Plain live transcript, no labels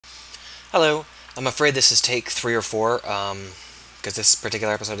Hello. I'm afraid this is take 3 or 4 because this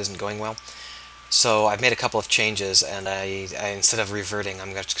particular episode isn't going well. So I've made a couple of changes, and I instead of reverting,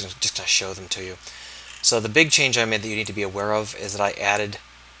 I'm just gonna show them to you. So the big change I made that you need to be aware of is that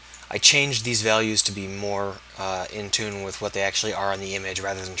I changed these values to be more in tune with what they actually are on the image,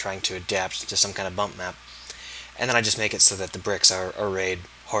 rather than trying to adapt to some kind of bump map. And then I just make it so that the bricks are arrayed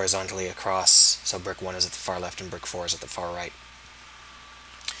horizontally across. So brick 1 is at the far left and brick 4 is at the far right.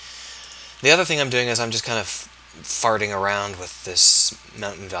 The other thing I'm doing is I'm just kind of farting around with this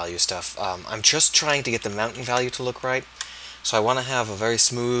mountain value stuff. I'm just trying to get the mountain value to look right, so I want to have a very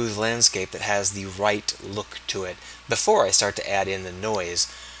smooth landscape that has the right look to it before I start to add in the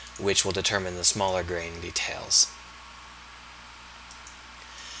noise, which will determine the smaller grain details.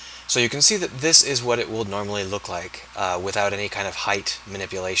 So you can see that this is what it will normally look like without any kind of height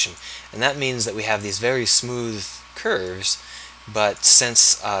manipulation. And that means that we have these very smooth curves, but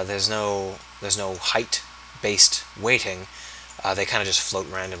since there's no height-based weighting, they kind of just float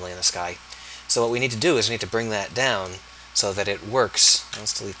randomly in the sky. So what we need to do is we need to bring that down so that it works.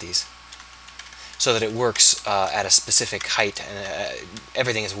 Let's delete these. So that it works at a specific height, and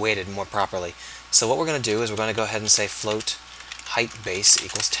everything is weighted more properly. So what we're going to do is we're going to go ahead and say float height base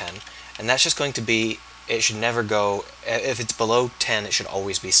equals 10, and that's just going to be, it should never go, if it's below 10 it should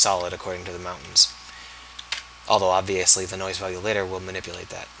always be solid according to the mountains. Although obviously the noise value later will manipulate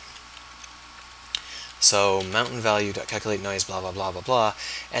that. So mountain value calculate noise blah blah blah blah blah,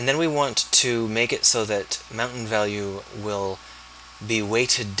 and then we want to make it so that mountain value will be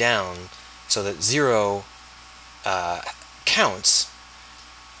weighted down so that 0 counts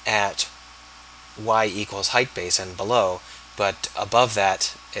at y equals height base and below, but above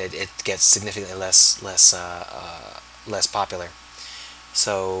that it gets significantly less popular.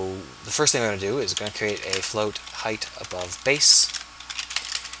 So the first thing we're going to do is we're going to create a float height above base,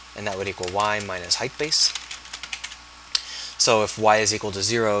 and that would equal y minus height base. So if y is equal to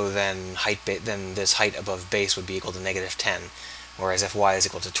 0, then this height above base would be equal to -10, whereas if y is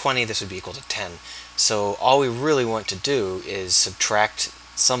equal to 20, this would be equal to 10. So all we really want to do is subtract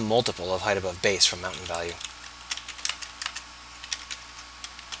some multiple of height above base from mountain value.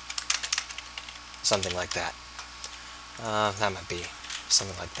 Something like that. That might be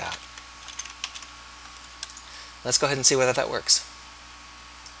something like that. Let's go ahead and see whether that works.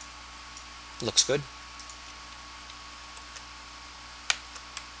 Looks good.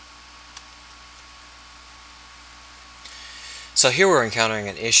 So here we're encountering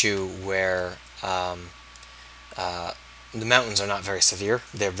an issue where the mountains are not very severe.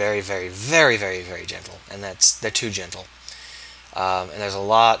 They're very, very, very, very, very gentle, and they're too gentle. And there's a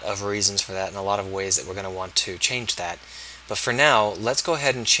lot of reasons for that, and a lot of ways that we're going to want to change that. But for now, let's go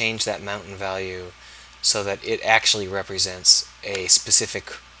ahead and change that mountain value so that it actually represents a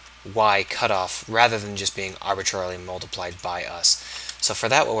specific y cutoff rather than just being arbitrarily multiplied by us. So for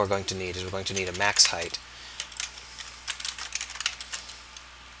that, what we're going to need is we're going to need a max height.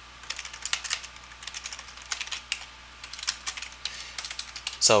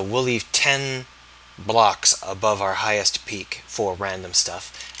 So we'll leave 10 blocks above our highest peak for random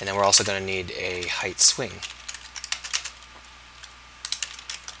stuff, and then we're also going to need a height swing.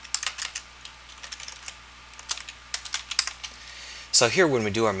 So here when we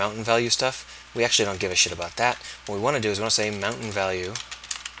do our mountain value stuff, we actually don't give a shit about that. What we want to do is we want to say mountain value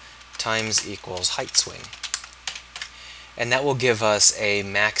times equals height swing. And that will give us a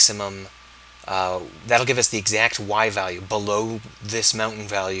maximum, that'll give us the exact y value. Below this mountain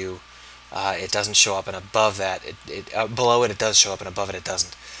value, it doesn't show up, and above that, below it does show up, and above it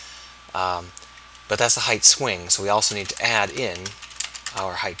doesn't. But that's the height swing, so we also need to add in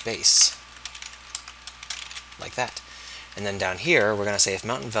our height base, like that. And then down here, we're going to say if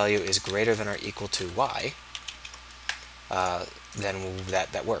mountain value is greater than or equal to y, then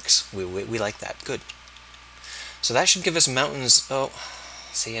that works. We like that. Good. So that should give us mountains. Oh,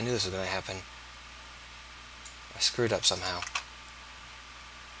 see, I knew this was going to happen. I screwed up somehow.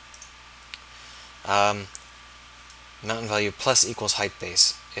 Mountain value plus equals height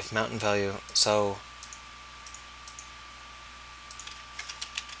base. If mountain value, so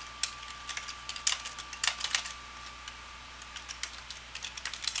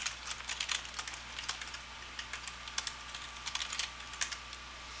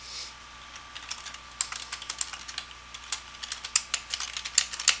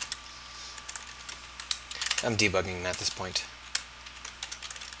I'm debugging at this point.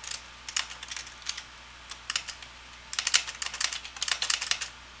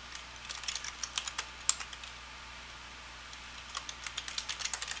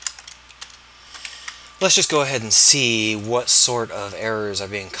 Let's just go ahead and see what sort of errors are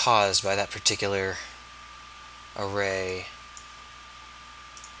being caused by that particular array.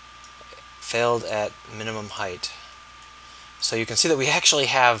 Failed at minimum height. So you can see that we actually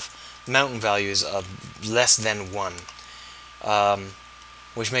have mountain values of less than 1,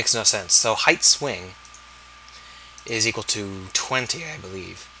 which makes no sense. So height swing is equal to 20, I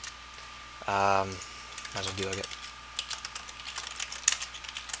believe. Might as well debug it.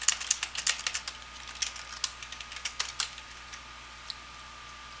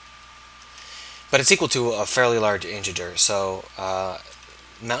 But it's equal to a fairly large integer, so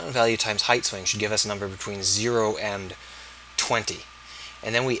mountain value times height swing should give us a number between 0 and 20.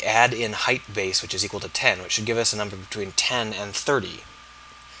 And then we add in height base, which is equal to 10, which should give us a number between 10 and 30.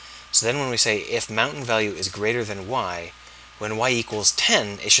 So then when we say if mountain value is greater than y, when y equals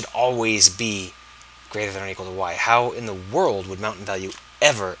 10, it should always be greater than or equal to y. How in the world would mountain value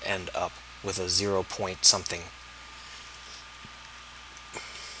ever end up with a 0 point something?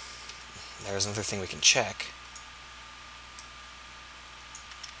 There's another thing we can check.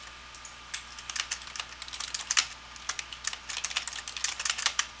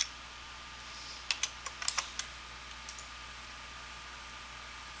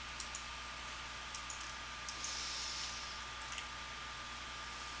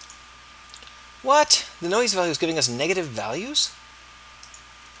 What? The noise value is giving us negative values?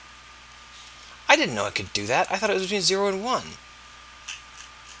 I didn't know it could do that. I thought it was between 0 and 1.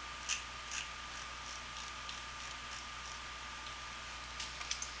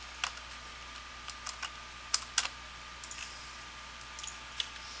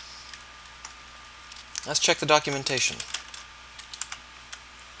 Let's check the documentation.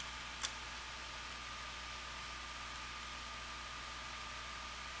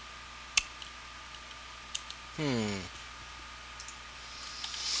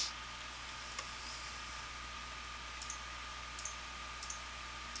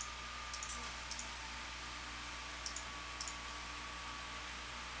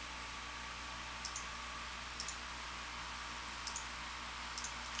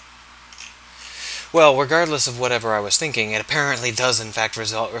 Well, regardless of whatever I was thinking, it apparently does in fact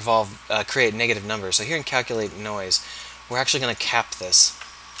create negative numbers. So here in calculate noise, we're actually going to cap this.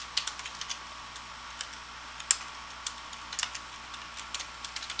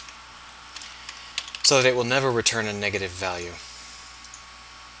 So that it will never return a negative value.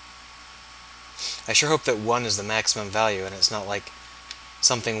 I sure hope that 1 is the maximum value and it's not like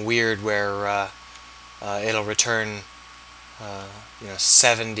something weird where it'll return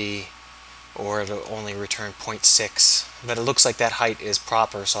 70 or it'll only return 0.6. But it looks like that height is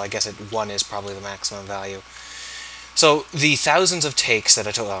proper, so I guess 1 is probably the maximum value. So the thousands of takes that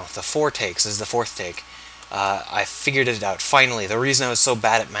I took, the 4 takes, this is the 4th take, I figured it out. Finally, the reason I was so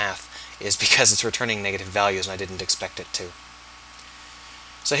bad at math is because it's returning negative values and I didn't expect it to.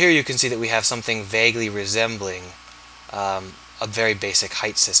 So here you can see that we have something vaguely resembling a very basic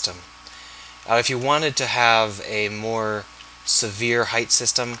height system. If you wanted to have a more severe height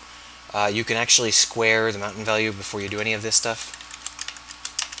system, you can actually square the mountain value before you do any of this stuff.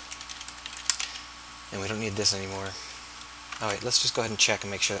 And we don't need this anymore. Alright, let's just go ahead and check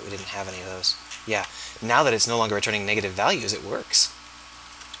and make sure that we didn't have any of those. Yeah, now that it's no longer returning negative values, it works.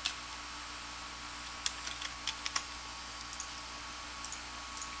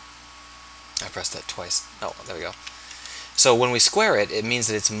 I pressed that twice. Oh, there we go. So when we square it, it means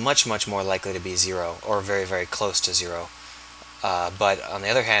that it's much, much more likely to be 0, or very, very close to 0. But on the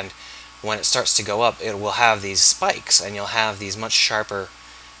other hand, when it starts to go up, it will have these spikes, and you'll have these much sharper,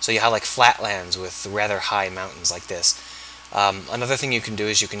 so you have like flatlands with rather high mountains like this. Another thing you can do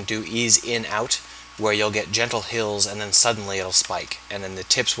is you can do ease in out, where you'll get gentle hills and then suddenly it'll spike, and then the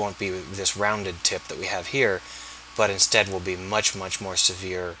tips won't be this rounded tip that we have here, but instead will be much, much more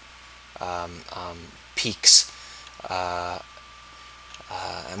severe peaks. And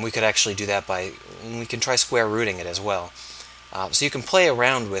we could actually do that we can try square rooting it as well. So you can play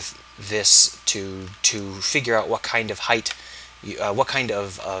around with this to figure out what kind of height, what kind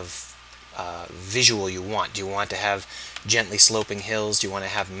of visual you want. Do you want to have gently sloping hills? Do you want to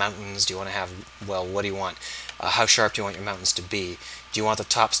have mountains? Do you want to have, well, what do you want? How sharp do you want your mountains to be? Do you want the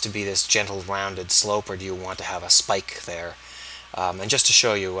tops to be this gentle rounded slope, or do you want to have a spike there? And just to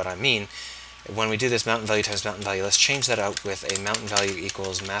show you what I mean, when we do this mountain value times mountain value, let's change that out with a mountain value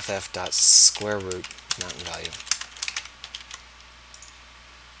equals mathf.square root mountain value,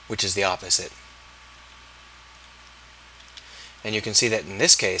 which is the opposite. And you can see that in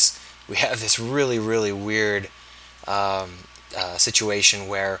this case, we have this really, really weird situation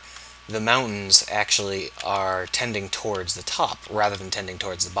where the mountains actually are tending towards the top rather than tending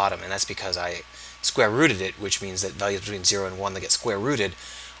towards the bottom, and that's because I square rooted it, which means that values between 0 and 1 that get square rooted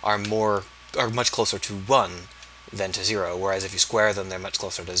are much closer to 1 than to 0, whereas if you square them, they're much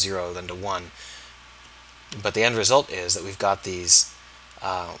closer to 0 than to 1. But the end result is that we've got these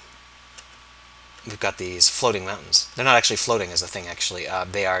floating mountains. They're not actually floating as a thing. Actually,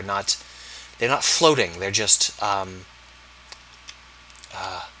 they're not floating. They're just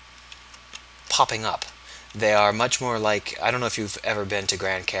popping up. They are much more like, I don't know if you've ever been to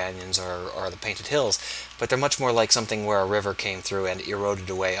Grand Canyons or the Painted Hills, but they're much more like something where a river came through and eroded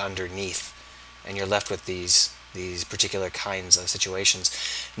away underneath, and you're left with these particular kinds of situations.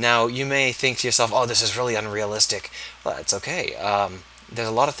 Now, you may think to yourself, oh, this is really unrealistic. Well, it's okay. There's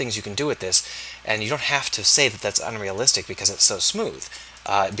a lot of things you can do with this, and you don't have to say that that's unrealistic because it's so smooth,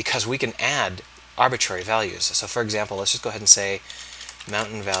 because we can add arbitrary values. So for example, let's just go ahead and say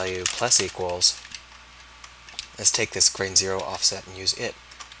mountain value plus equals, let's take this grain 0 offset and use it.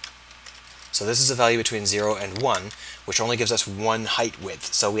 So this is a value between 0 and 1, which only gives us one height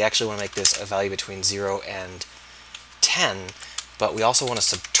width. So we actually want to make this a value between 0 and 10, but we also want to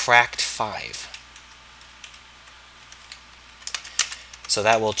subtract 5. So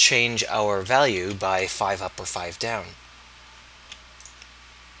that will change our value by 5 up or 5 down.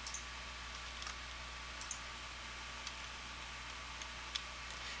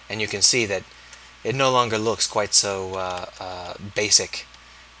 And you can see that it no longer looks quite so basic.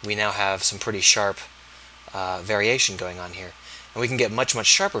 We now have some pretty sharp variation going on here. And we can get much, much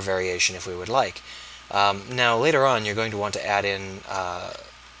sharper variation if we would like. Now, later on, you're going to want to add in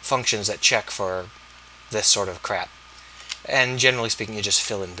functions that check for this sort of crap. And generally speaking, you just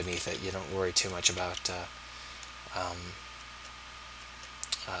fill in beneath it. You don't worry too much about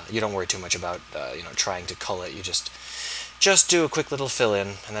trying to cull it. You just do a quick little fill in,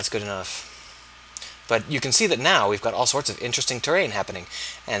 and that's good enough. But you can see that now we've got all sorts of interesting terrain happening,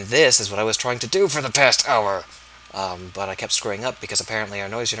 and this is what I was trying to do for the past hour. But I kept screwing up because apparently our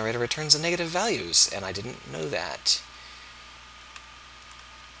noise generator returns the negative values, and I didn't know that.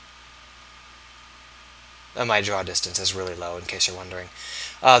 My draw distance is really low, in case you're wondering.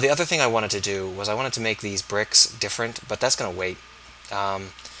 The other thing I wanted to do was I wanted to make these bricks different, but that's going to wait.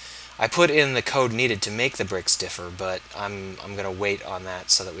 I put in the code needed to make the bricks differ, but I'm going to wait on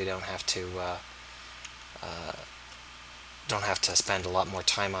that so that we don't have to spend a lot more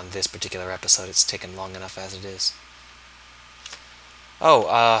time on this particular episode. It's taken long enough as it is. Oh,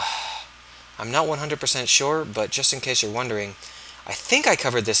 I'm not 100% sure, but just in case you're wondering, I think I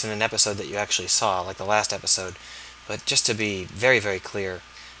covered this in an episode that you actually saw, like the last episode, but just to be very, very clear,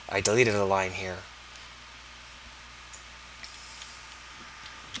 I deleted a line here.